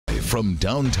From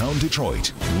downtown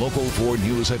Detroit, Local 4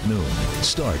 News at noon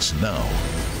starts now.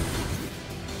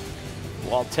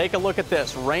 Well, take a look at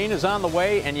this. Rain is on the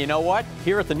way, and you know what?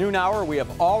 Here at the noon hour, we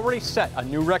have already set a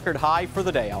new record high for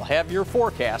the day. I'll have your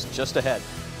forecast just ahead.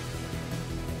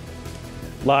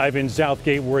 Live in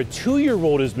Southgate, where a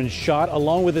 2-year-old has been shot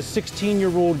along with a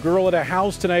 16-year-old girl at a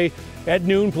house today. At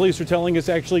noon, police are telling us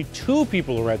actually 2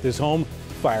 people are at this home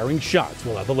firing shots.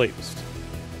 We'll have the latest.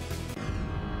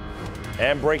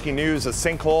 And breaking news, a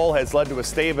sinkhole has led to a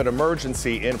state of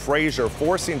emergency in Fraser,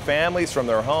 forcing families from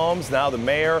their homes. Now the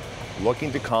mayor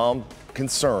looking to calm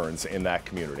concerns in that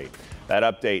community. That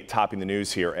update topping the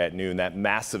news here at noon. That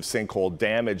massive sinkhole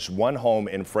damaged one home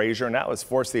in Fraser, and that has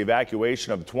forced the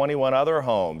evacuation of 21 other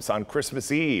homes on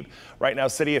Christmas Eve. Right now,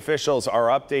 city officials are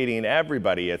updating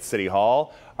everybody at City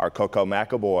Hall. Our Coco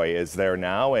McAvoy is there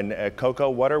now. And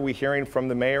Coco, what are we hearing from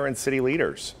the mayor and city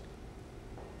leaders?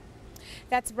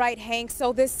 That's right, Hank.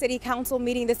 So this city council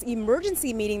meeting, this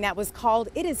emergency meeting that was called,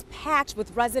 it is packed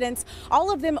with residents,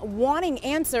 all of them wanting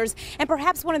answers. And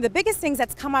perhaps one of the biggest things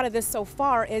that's come out of this so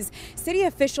far is city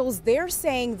officials, they're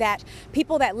saying that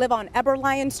people that live on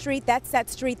Eberlion Street, that's that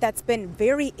street that's been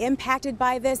very impacted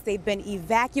by this. They've been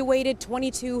evacuated,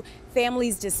 22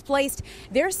 families displaced.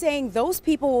 They're saying those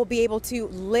people will be able to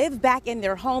live back in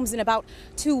their homes in about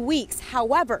 2 weeks.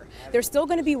 However, they're still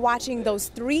going to be watching those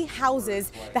 3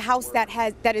 houses, the house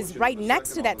that is right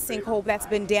next to that sinkhole that's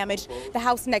been damaged, the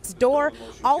house next door,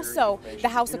 also the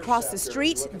house across the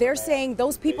street. They're saying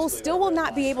those people still will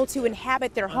not be able to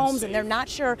inhabit their homes, and they're not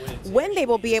sure when they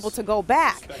will be able to go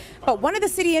back. But one of the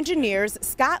city engineers,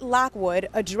 Scott Lockwood,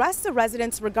 addressed the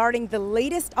residents regarding the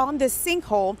latest on this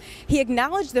sinkhole. He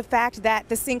acknowledged the fact that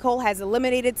the sinkhole has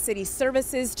eliminated city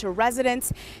services to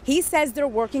residents. He says they're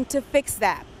working to fix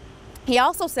that. He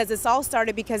also says this all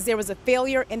started because there was a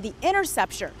failure in the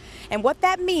interceptor. And what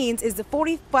that means is the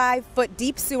 45-foot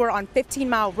deep sewer on 15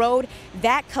 Mile Road,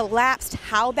 that collapsed.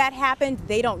 How that happened,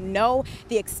 they don't know.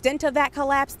 The extent of that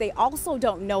collapse, they also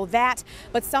don't know that.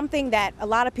 But something that a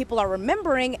lot of people are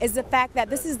remembering is the fact that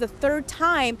this is the 3rd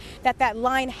time that that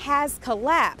line has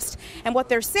collapsed. And what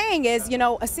they're saying is, you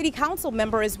know, a city council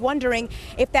member is wondering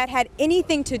if that had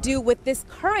anything to do with this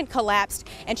current collapse.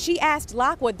 And she asked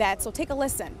Lockwood that, so take a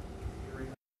listen.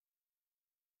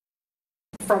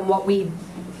 From what we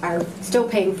are still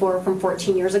paying for from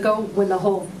 14 years ago when the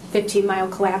whole 15 Mile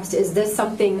collapsed, is this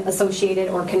something associated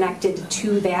or connected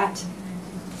to that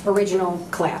original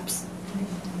collapse?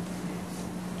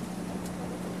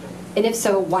 And if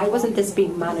so, why wasn't this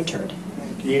being monitored?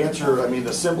 The answer, I mean,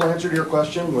 the simple answer to your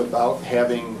question without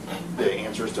having the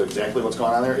answers to exactly what's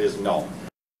going on there is no.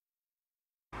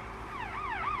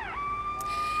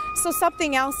 So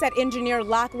something else that engineer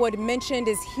Lockwood mentioned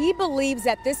is he believes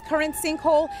that this current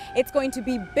sinkhole, it's going to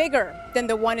be bigger than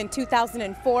the one in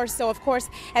 2004. So of course,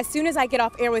 as soon as I get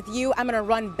off air with you, I'm going to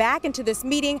run back into this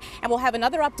meeting and we'll have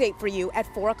another update for you at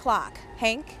 4 o'clock.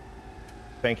 Hank?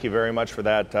 Thank you very much for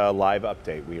that live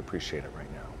update. We appreciate it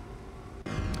right now.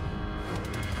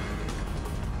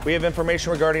 We have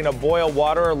information regarding a boil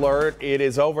water alert. It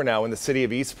is over now in the city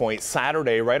of East Point.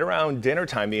 Saturday, right around dinner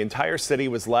time, the entire city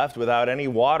was left without any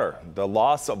water. The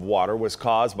loss of water was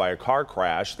caused by a car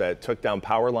crash that took down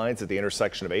power lines at the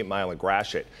intersection of 8 Mile and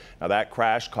Gratiot. Now, that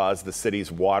crash caused the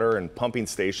city's water and pumping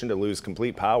station to lose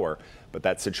complete power, but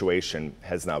that situation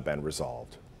has now been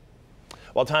resolved.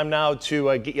 Well, time now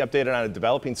to get you updated on a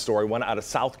developing story, one out of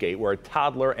Southgate, where a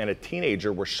toddler and a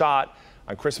teenager were shot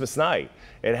on Christmas night.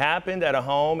 It happened at a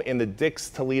home in the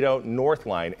Dix-Toledo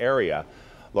Northline area.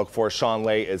 Look for Sean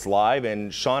Lay is live.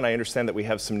 And Sean, I understand that we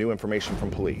have some new information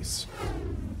from police.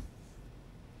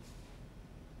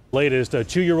 Latest, a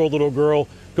 2-year-old little girl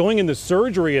going into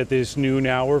surgery at this noon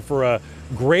hour for a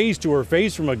graze to her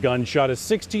face from a gunshot. A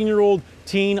 16-year-old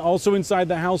teen also inside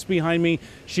the house behind me.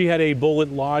 She had a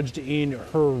bullet lodged in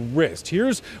her wrist.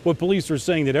 Here's what police are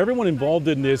saying, that everyone involved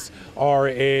in this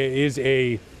is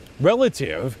a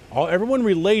relative, everyone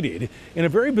related, in a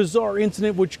very bizarre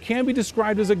incident which can be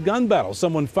described as a gun battle.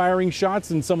 Someone firing shots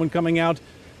and someone coming out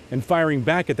and firing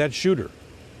back at that shooter.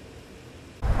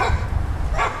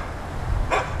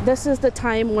 This is the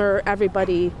time where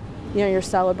everybody, you're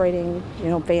celebrating,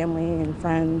 family and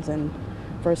friends, and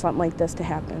for something like this to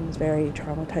happen is very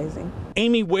traumatizing.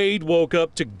 Amy Wade woke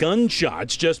up to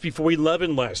gunshots just before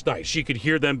 11 last night. She could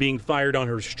hear them being fired on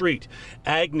her street,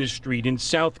 Agnes Street in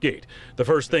Southgate. The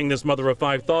first thing this mother of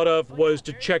 5 thought of was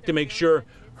to check to make sure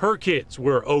her kids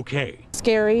were okay.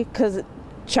 Scary, because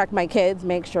check my kids,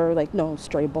 make sure no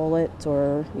stray bullets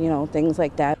or things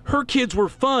like that. Her kids were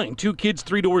fine. 2 kids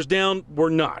 3 doors down were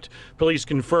not. Police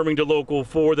confirming to Local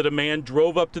 4 that a man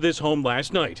drove up to this home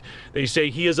last night. They say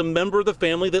he is a member of the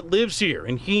family that lives here,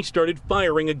 and he started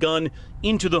firing a gun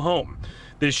into the home.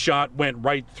 This shot went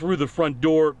right through the front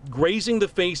door, grazing the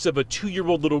face of a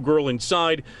 2-year-old little girl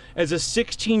inside as a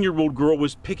 16-year-old girl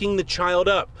was picking the child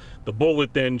up. The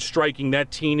bullet then striking that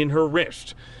teen in her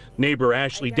wrist. Neighbor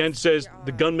Ashley Dent says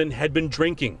the gunman had been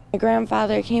drinking. My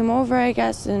grandfather came over, I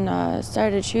guess, and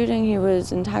started shooting. He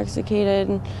was intoxicated,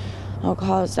 and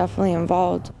alcohol is definitely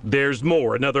involved. There's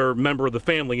more. Another member of the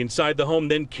family inside the home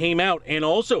then came out and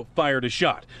also fired a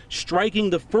shot, striking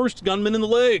the first gunman in the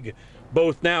leg.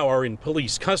 Both now are in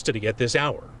police custody at this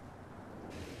hour.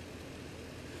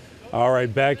 All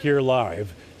right, back here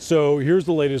live. So here's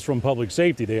the latest from public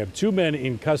safety. They have 2 men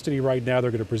in custody right now. They're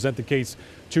going to present the case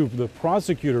to the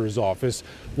prosecutor's office.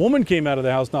 Woman came out of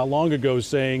the house not long ago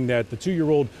saying that the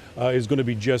 2-year-old is going to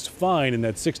be just fine and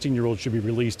that 16-year-old should be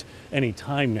released any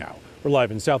time now. We're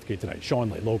live in Southgate tonight. Sean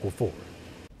Lay, Local 4.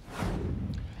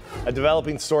 A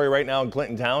developing story right now in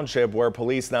Clinton Township where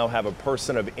police now have a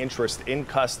person of interest in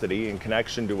custody in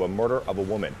connection to a murder of a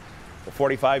woman. The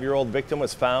 45-year-old victim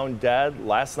was found dead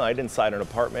last night inside an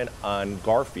apartment on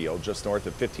Garfield, just north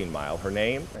of 15 Mile. Her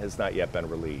name has not yet been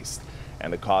released,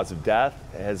 and the cause of death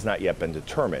has not yet been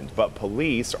determined. But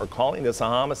police are calling this a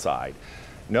homicide.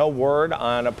 No word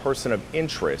on a person of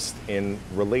interest in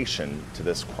relation to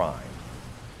this crime.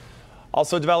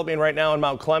 Also developing right now in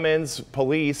Mount Clemens,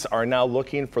 police are now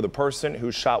looking for the person who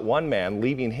shot one man,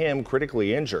 leaving him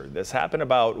critically injured. This happened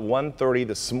about 1:30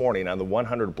 this morning on the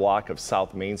 100 block of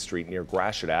South Main Street near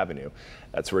Gratiot Avenue.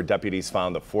 That's where deputies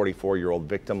found the 44-year-old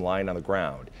victim lying on the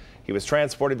ground. He was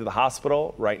transported to the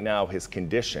hospital. Right now, his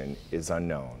condition is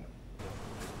unknown.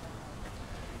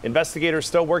 Investigators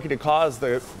still working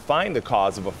to find the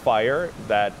cause of a fire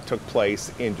that took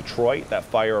place in Detroit. That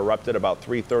fire erupted about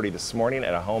 3:30 this morning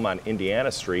at a home on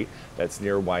Indiana Street that's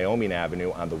near Wyoming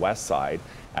Avenue on the west side.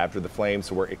 After the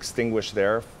flames were extinguished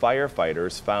there,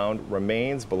 firefighters found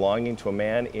remains belonging to a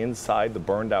man inside the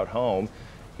burned out home.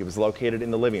 He was located in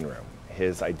the living room.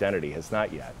 His identity has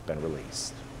not yet been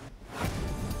released.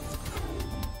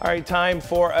 All right, time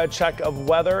for a check of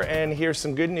weather, and here's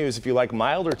some good news if you like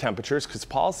milder temperatures, because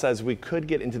Paul says we could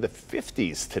get into the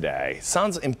 50s today.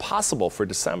 Sounds impossible for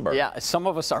December. Yeah, some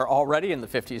of us are already in the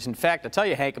 50s. In fact, I'll tell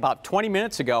you, Hank, about 20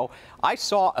 minutes ago, I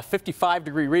saw a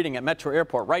 55-degree reading at Metro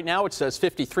Airport. Right now it says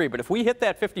 53, but if we hit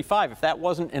that 55, if that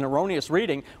wasn't an erroneous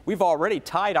reading, we've already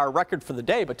tied our record for the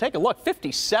day. But take a look,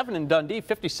 57 in Dundee,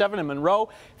 57 in Monroe,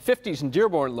 50s in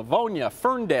Dearborn, Livonia,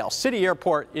 Ferndale, City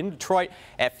Airport in Detroit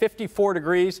at 54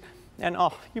 degrees. And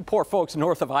oh, you poor folks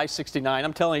north of I-69,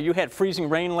 I'm telling you, you had freezing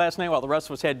rain last night while the rest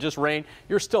of us had just rain.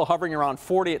 You're still hovering around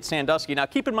 40 at Sandusky. Now,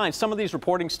 keep in mind, some of these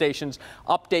reporting stations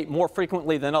update more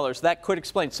frequently than others. That could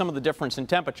explain some of the difference in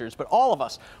temperatures. But all of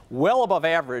us well above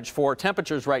average for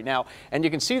temperatures right now. And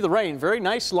you can see the rain, very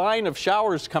nice line of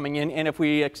showers coming in. And if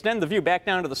we extend the view back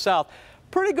down to the south,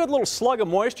 pretty good little slug of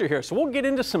moisture here. So we'll get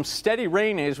into some steady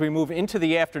rain as we move into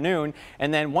the afternoon.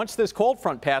 And then once this cold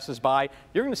front passes by,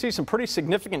 you're going to see some pretty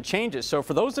significant changes. So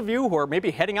for those of you who are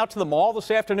maybe heading out to the mall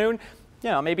this afternoon, you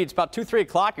know, maybe it's about 2, 3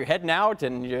 o'clock, you're heading out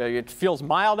and it feels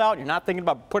mild out, you're not thinking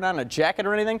about putting on a jacket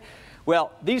or anything.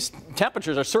 Well, these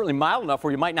temperatures are certainly mild enough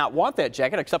where you might not want that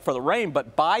jacket except for the rain,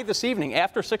 but by this evening,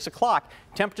 after 6 o'clock,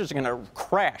 temperatures are going to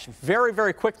crash very,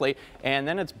 very quickly, and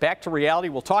then it's back to reality.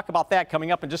 We'll talk about that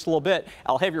coming up in just a little bit.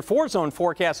 I'll have your 4-zone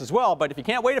forecast as well, but if you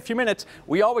can't wait a few minutes,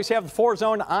 we always have the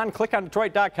 4-zone on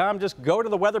clickondetroit.com. Just go to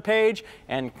the weather page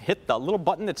and hit the little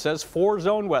button that says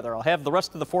 4-zone weather. I'll have the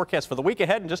rest of the forecast for the week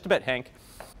ahead in just a bit, Hank.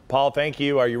 Paul, thank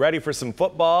you. Are you ready for some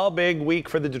football? Big week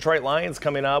for the Detroit Lions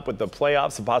coming up with the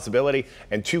playoffs, a possibility,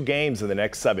 and 2 games in the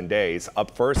next 7 days.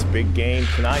 Up first, big game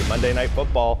tonight, Monday Night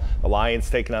Football. The Lions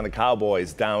taking on the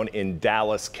Cowboys down in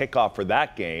Dallas. Kickoff for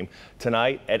that game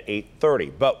tonight at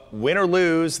 8:30. But win or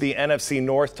lose, the NFC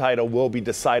North title will be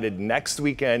decided next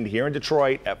weekend here in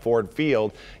Detroit at Ford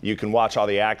Field. You can watch all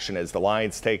the action as the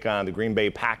Lions take on the Green Bay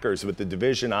Packers with the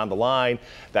division on the line.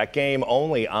 That game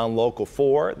only on Local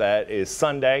 4. That is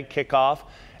Sunday. Kickoff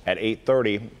at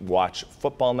 8:30. Watch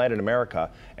Football Night in America,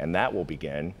 and that will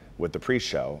begin with the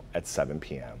pre-show at 7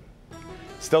 p.m.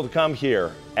 Still to come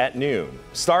here at noon,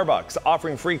 Starbucks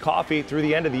offering free coffee through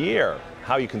the end of the year.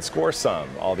 How you can score some,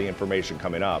 all the information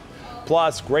coming up.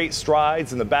 Plus, great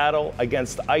strides in the battle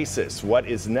against ISIS. What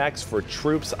is next for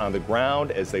troops on the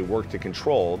ground as they work to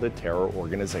control the terror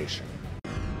organization?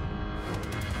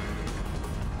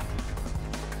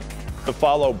 To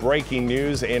follow breaking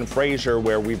news in Fraser,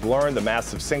 where we've learned the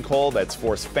massive sinkhole that's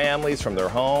forced families from their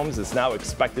homes is now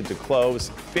expected to close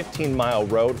 15-mile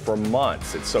road for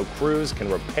months. It's so crews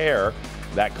can repair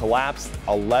that collapsed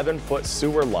 11-foot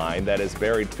sewer line that is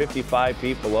buried 55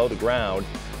 feet below the ground.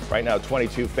 Right now,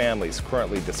 22 families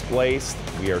currently displaced.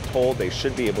 We are told they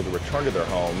should be able to return to their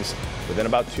homes within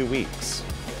about 2 weeks.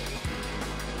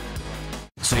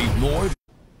 Save more.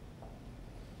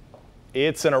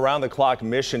 It's an around-the-clock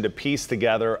mission to piece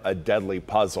together a deadly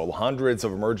puzzle. Hundreds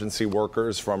of emergency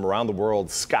workers from around the world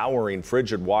scouring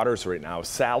frigid waters right now,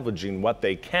 salvaging what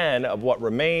they can of what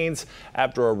remains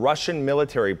after a Russian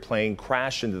military plane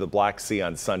crashed into the Black Sea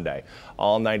on Sunday.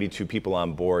 All 92 people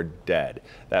on board dead.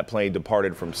 That plane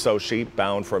departed from Sochi,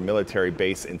 bound for a military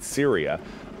base in Syria.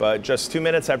 But just 2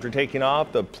 minutes after taking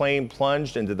off, the plane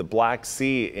plunged into the Black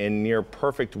Sea in near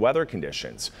perfect weather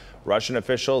conditions. Russian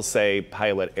officials say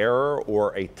pilot error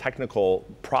or a technical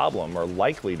problem are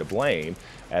likely to blame.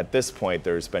 At this point,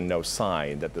 there's been no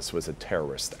sign that this was a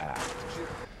terrorist act.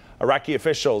 Iraqi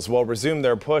officials will resume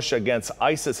their push against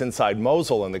ISIS inside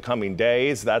Mosul in the coming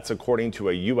days. That's according to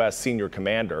a U.S. senior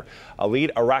commander.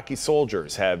 Elite Iraqi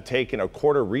soldiers have taken a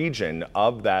quarter region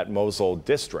of that Mosul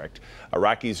district.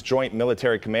 Iraqi's Joint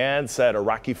Military Command said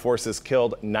Iraqi forces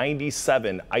killed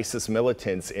 97 ISIS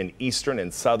militants in eastern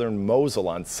and southern Mosul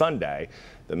on Sunday.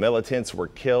 The militants were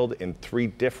killed in 3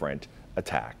 different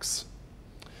attacks.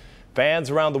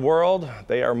 Fans around the world,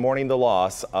 they are mourning the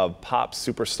loss of pop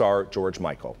superstar George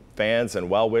Michael. Fans and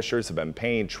well-wishers have been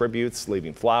paying tributes,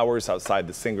 leaving flowers outside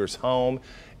the singer's home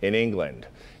in England.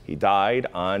 He died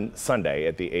on Sunday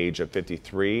at the age of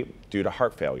 53 due to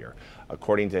heart failure.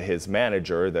 According to his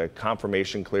manager, the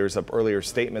confirmation clears up earlier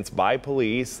statements by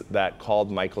police that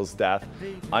called Michael's death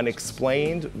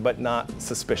unexplained but not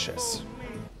suspicious.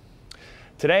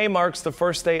 Today marks the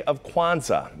first day of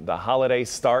Kwanzaa. The holiday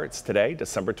starts today,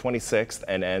 December 26th,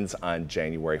 and ends on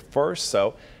January 1st.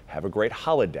 So have a great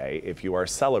holiday if you are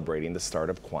celebrating the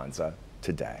start of Kwanzaa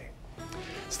today.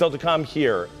 Still to come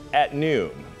here at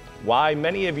noon, why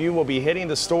many of you will be hitting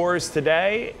the stores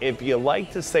today. If you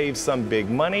like to save some big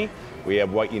money, we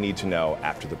have what you need to know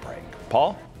after the break.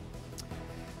 Paul?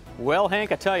 Well,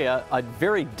 Hank, I tell you, a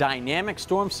very dynamic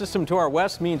storm system to our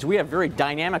west means we have very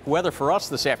dynamic weather for us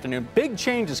this afternoon. Big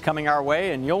changes coming our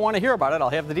way, and you'll want to hear about it. I'll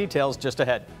have the details just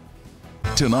ahead.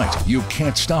 Tonight, you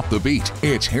can't stop the beat.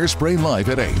 It's Hairspray Live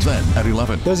at 8, then at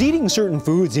 11. Does eating certain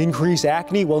foods increase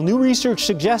acne? Well, new research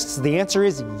suggests the answer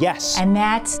is yes. And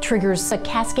that triggers a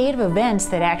cascade of events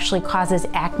that actually causes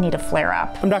acne to flare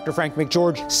up. I'm Dr. Frank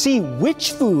McGeorge. See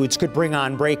which foods could bring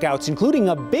on breakouts, including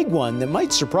a big one that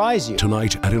might surprise you.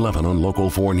 Tonight at 11 on Local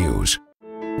 4 News.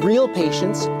 Real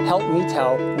patients help me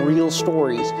tell real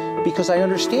stories because I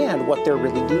understand what they're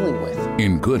really dealing with.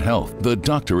 In good health, the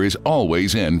doctor is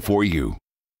always in for you.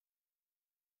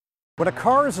 When a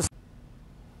car is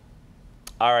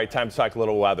All right, time to talk a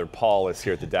little weather. Paul is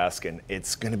here at the desk, and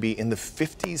it's going to be in the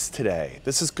 50s today.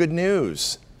 This is good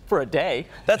news. For a day.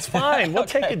 That's fine. We'll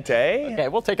take a day. Okay,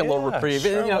 we'll take a little reprieve.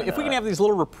 Sure, you know, if we can have these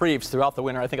little reprieves throughout the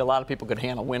winter, I think a lot of people could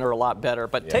handle winter a lot better.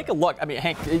 But take a look. I mean,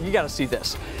 Hank, you got to see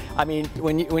this. I mean,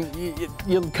 when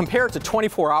you compare it to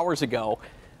 24 hours ago,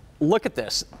 look at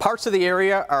this. Parts of the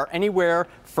area are anywhere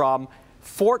from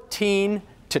 14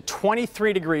 to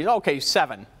 23 degrees. Okay,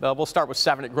 7. We'll start with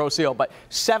 7 at Grosse Ile, but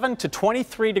 7 to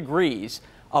 23 degrees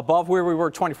above where we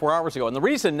were 24 hours ago. And the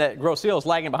reason that Grosse Ile is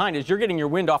lagging behind is you're getting your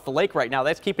wind off the lake right now.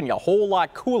 That's keeping you a whole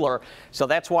lot cooler. So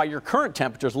that's why your current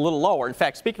temperature is a little lower. In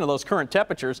fact, speaking of those current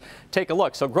temperatures, take a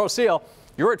look. So Grosse Ile,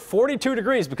 you're at 42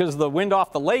 degrees because of the wind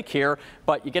off the lake here,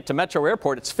 but you get to Metro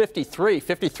Airport, it's 53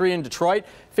 in Detroit,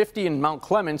 50 in Mount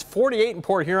Clemens, 48 in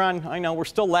Port Huron. I know we're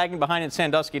still lagging behind in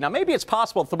Sandusky. Now, maybe it's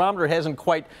possible the thermometer hasn't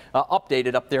quite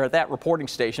updated up there at that reporting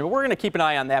station, but we're going to keep an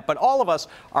eye on that. But all of us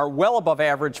are well above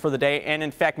average for the day, and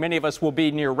in fact, many of us will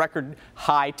be near record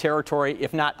high territory,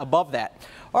 if not above that.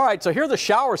 All right, so here are the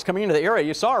showers coming into the area.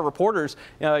 You saw our reporters,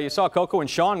 you saw Coco and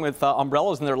Sean with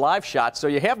umbrellas in their live shots. So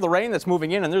you have the rain that's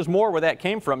moving in, and there's more where that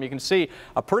came from. You can see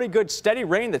a pretty good steady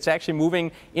rain that's actually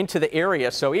moving into the area.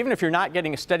 So even if you're not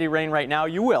getting a steady rain right now,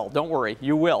 you will. Don't worry,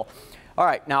 you will. All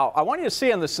right, now I want you to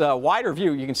see on this wider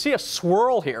view, you can see a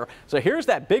swirl here. So here's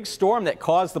that big storm that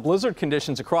caused the blizzard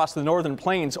conditions across the northern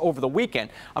plains over the weekend.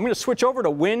 I'm going to switch over to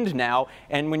wind now,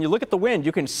 and when you look at the wind,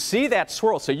 you can see that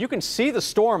swirl. So you can see the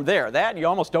storm there. That you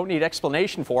almost don't need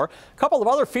explanation for. A couple of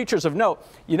other features of note.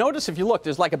 You notice if you look,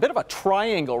 there's like a bit of a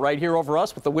triangle right here over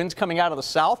us with the winds coming out of the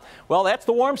south. Well, that's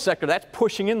the warm sector. That's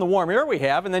pushing in the warm air we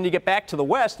have, and then you get back to the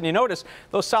west, and you notice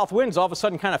those south winds all of a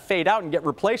sudden kind of fade out and get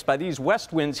replaced by these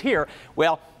west winds here.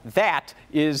 Well, that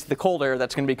is the cold air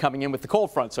that's going to be coming in with the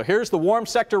cold front. So here's the warm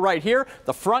sector right here.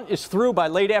 The front is through by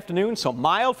late afternoon, so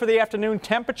mild for the afternoon.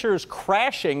 Temperatures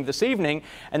crashing this evening,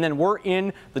 and then we're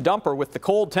in the dumper with the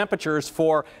cold temperatures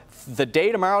for the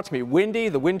day tomorrow. It's going to be windy.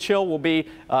 The wind chill will be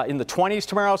in the 20s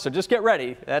tomorrow, so just get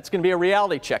ready. That's going to be a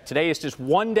reality check. Today is just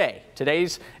one day.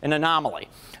 Today's an anomaly.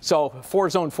 So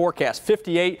 4-zone forecast,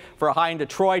 58 for a high in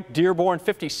Detroit, Dearborn,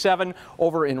 57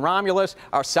 over in Romulus.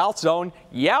 Our south zone,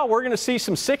 yeah, we're going to see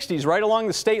some 60s right along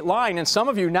the state line, and some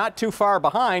of you not too far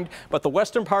behind, but the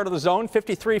western part of the zone,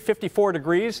 53, 54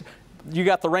 degrees. You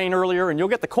got the rain earlier, and you'll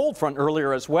get the cold front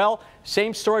earlier as well.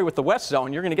 Same story with the west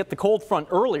zone. You're going to get the cold front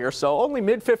earlier, so only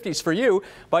mid-50s for you.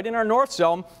 But in our north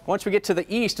zone, once we get to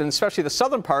the east, and especially the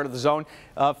southern part of the zone,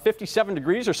 57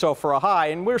 degrees or so for a high,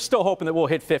 and we're still hoping that we'll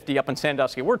hit 50 up in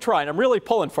Sandusky. We're trying. I'm really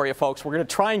pulling for you, folks. We're going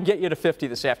to try and get you to 50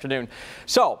 this afternoon.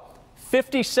 So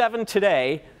 57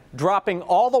 today, dropping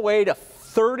all the way to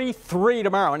 33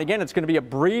 tomorrow. And again, it's going to be a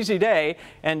breezy day,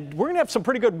 and we're going to have some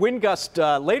pretty good wind gusts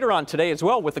later on today as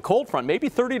well with the cold front, maybe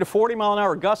 30 to 40 mile an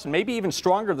hour gusts, and maybe even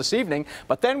stronger this evening.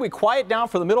 But then we quiet down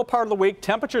for the middle part of the week.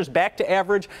 Temperatures back to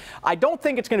average. I don't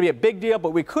think it's going to be a big deal,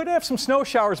 but we could have some snow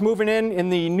showers moving in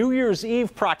the New Year's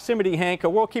Eve proximity, Hank.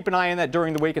 We'll keep an eye on that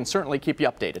during the week and certainly keep you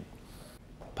updated.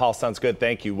 Paul, sounds good.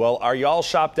 Thank you. Well, are you all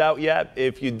shopped out yet?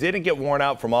 If you didn't get worn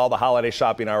out from all the holiday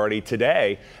shopping already,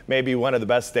 today may be one of the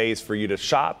best days for you to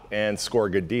shop and score a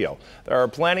good deal. There are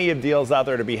plenty of deals out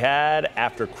there to be had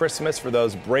after Christmas for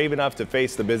those brave enough to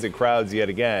face the busy crowds yet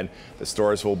again. The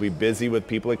stores will be busy with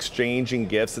people exchanging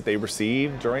gifts that they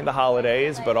received during the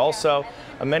holidays, but also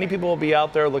many people will be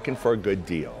out there looking for a good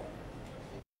deal.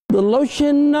 The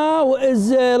lotion now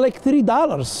is like $3,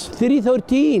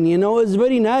 $3.13, you know, it's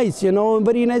very nice, you know,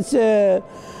 very nice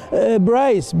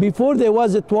price. Before there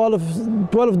was a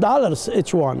 $12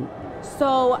 each one.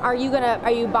 So are you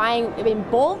buying in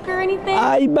bulk or anything?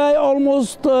 I buy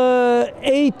almost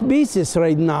 8 pieces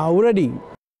right now already.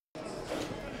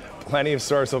 Plenty of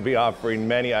stores will be offering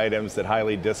many items at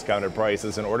highly discounted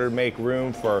prices in order to make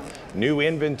room for new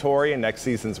inventory and next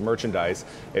season's merchandise.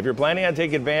 If you're planning on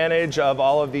taking advantage of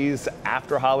all of these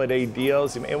after holiday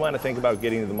deals, you may want to think about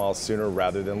getting to the mall sooner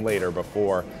rather than later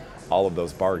before all of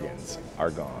those bargains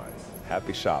are gone.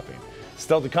 Happy shopping.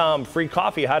 Still to come, free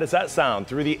coffee. How does that sound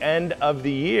through the end of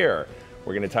the year?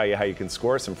 We're going to tell you how you can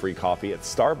score some free coffee at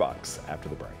Starbucks after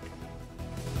the break.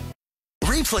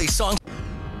 Replay song.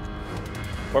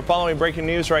 We're following breaking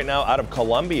news right now out of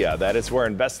Colombia. That is where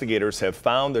investigators have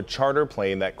found the charter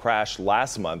plane that crashed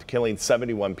last month, killing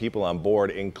 71 people on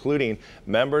board, including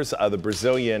members of the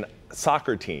Brazilian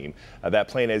soccer team. That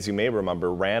plane, as you may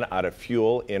remember, ran out of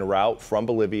fuel en route from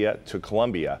Bolivia to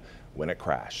Colombia when it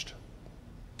crashed.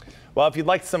 Well, if you'd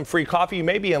like some free coffee, you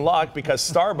may be in luck because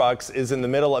Starbucks is in the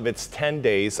middle of its 10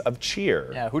 days of cheer.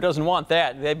 Yeah, who doesn't want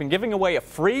that? They've been giving away a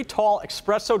free tall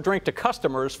espresso drink to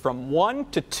customers from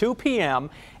 1 to 2 p.m.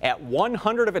 at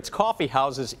 100 of its coffee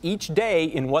houses each day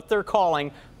in what they're calling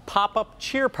pop-up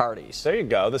cheer parties. There you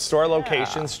go. The store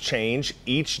locations change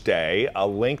each day. A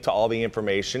link to all the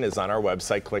information is on our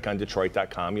website. Click on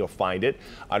Detroit.com. You'll find it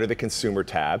under the consumer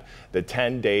tab. The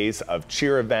 10 days of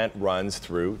cheer event runs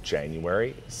through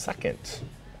January 2nd.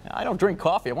 I don't drink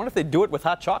coffee. I wonder if they do it with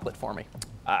hot chocolate for me.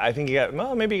 I think you got,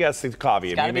 well, maybe you got to stick to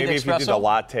coffee. I mean, maybe if you do the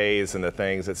lattes and the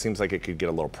things, it seems like it could get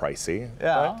a little pricey.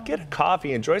 Yeah. But get a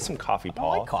coffee. Enjoy some coffee,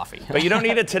 Paul. I like coffee. But you don't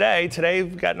need it today. Today,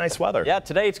 we've got nice weather. Yeah,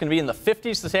 today it's going to be in the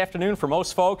 50s this afternoon for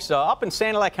most folks. Up in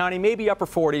Sanilac County, maybe upper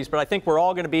 40s, but I think we're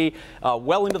all going to be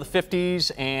well into the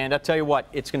 50s. And I'll tell you what,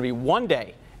 it's going to be one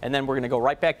day. And then we're going to go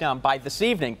right back down by this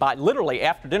evening, by literally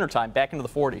after dinner time, back into the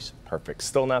 40s. Perfect.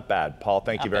 Still not bad. Paul,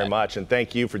 thank you very much. And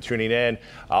thank you for tuning in.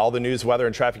 All the news, weather,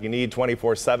 and traffic you need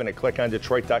 24/7 at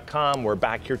clickondetroit.com. We're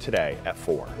back here today at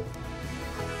 4.